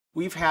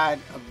We've had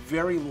a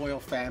very loyal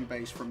fan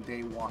base from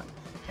day one,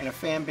 and a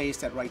fan base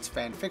that writes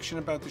fan fiction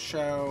about the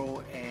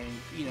show and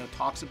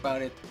talks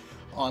about it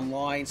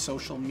online,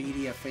 social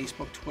media,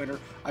 Facebook, Twitter.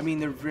 I mean,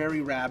 they're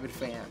very rabid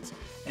fans,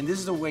 and this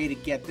is a way to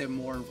get them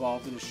more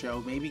involved in the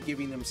show, maybe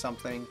giving them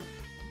something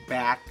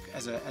back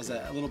as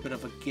a little bit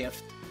of a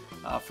gift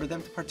for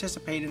them to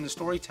participate in the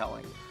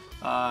storytelling.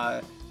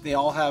 They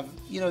all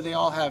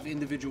have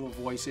individual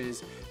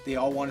voices. They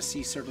all want to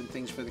see certain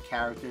things for the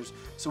characters.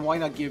 So why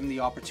not give them the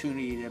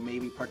opportunity to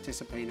maybe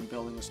participate in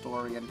building a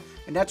story?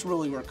 And that's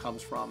really where it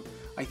comes from.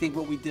 I think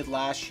what we did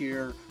last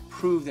year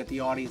proved that the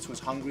audience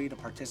was hungry to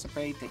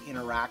participate, to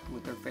interact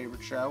with their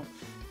favorite show.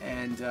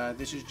 And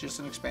this is just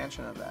an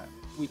expansion of that.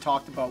 We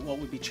talked about what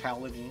would be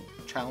challenging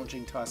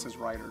to us as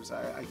writers.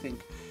 I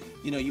think,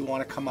 you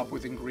want to come up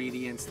with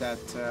ingredients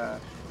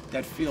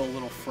that feel a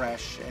little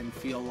fresh and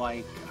feel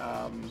like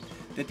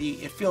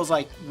it feels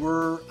like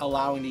we're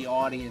allowing the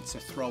audience to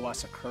throw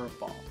us a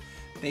curveball.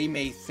 They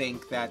may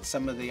think that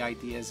some of the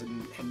ideas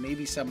and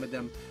maybe some of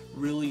them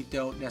really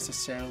don't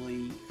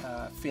necessarily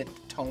fit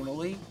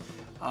tonally,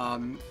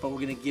 but we're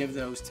going to give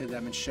those to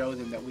them and show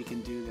them that we can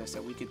do this,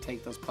 that we can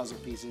take those puzzle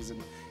pieces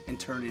and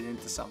turn it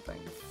into something.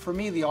 For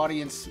me, the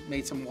audience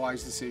made some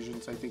wise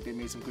decisions. I think they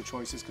made some good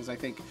choices, because I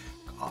think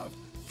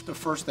the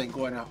first thing,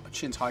 going to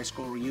Chin's high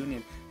school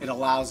reunion, it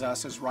allows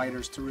us as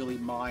writers to really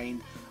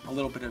mine a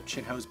little bit of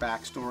Chin-Ho's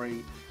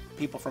backstory,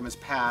 people from his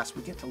past.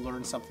 We get to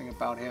learn something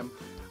about him.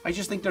 I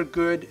just think they're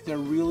good. They're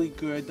really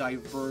good,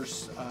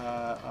 diverse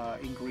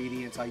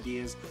ingredients,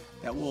 ideas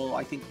that will,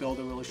 I think, build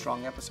a really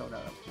strong episode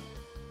out of.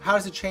 How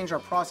does it change our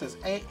process?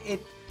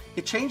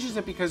 It changes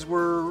it because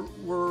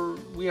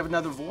we have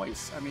another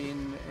voice. I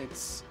mean,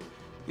 it's,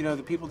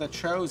 the people that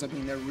chose, I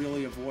mean, they're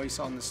really a voice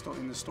in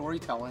the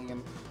storytelling,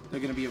 and they're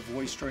going to be a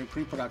voice during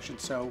pre-production.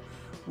 So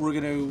we're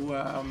going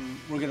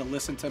to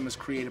listen to them as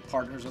creative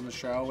partners on the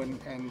show,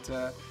 and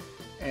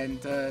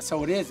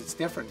so it's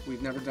different.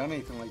 We've never done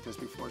anything like this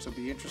before, so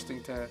it'll be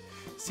interesting to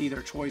see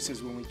their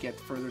choices when we get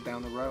further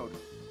down the road.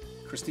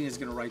 Christina's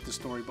going to write the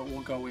story, but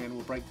we'll go in,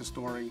 we'll break the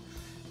story,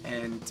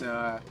 and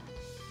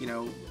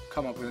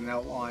come up with an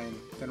outline,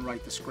 then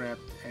write the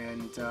script,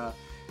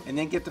 and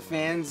then get the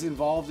fans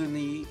involved in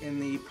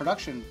the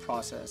production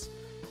process,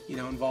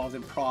 involved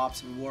in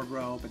props and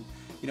wardrobe, and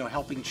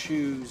helping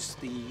choose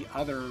the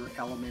other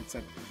elements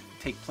that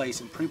take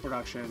place in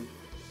pre-production,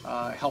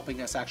 helping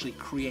us actually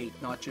create,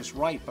 not just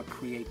write, but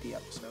create the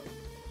episode.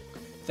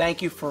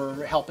 Thank you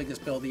for helping us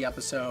build the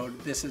episode.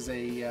 This is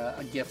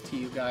a gift to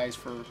you guys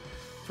for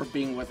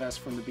being with us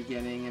from the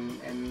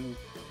beginning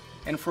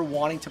and for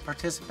wanting to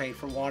participate,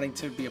 for wanting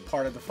to be a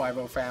part of the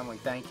Five-0 family.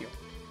 Thank you.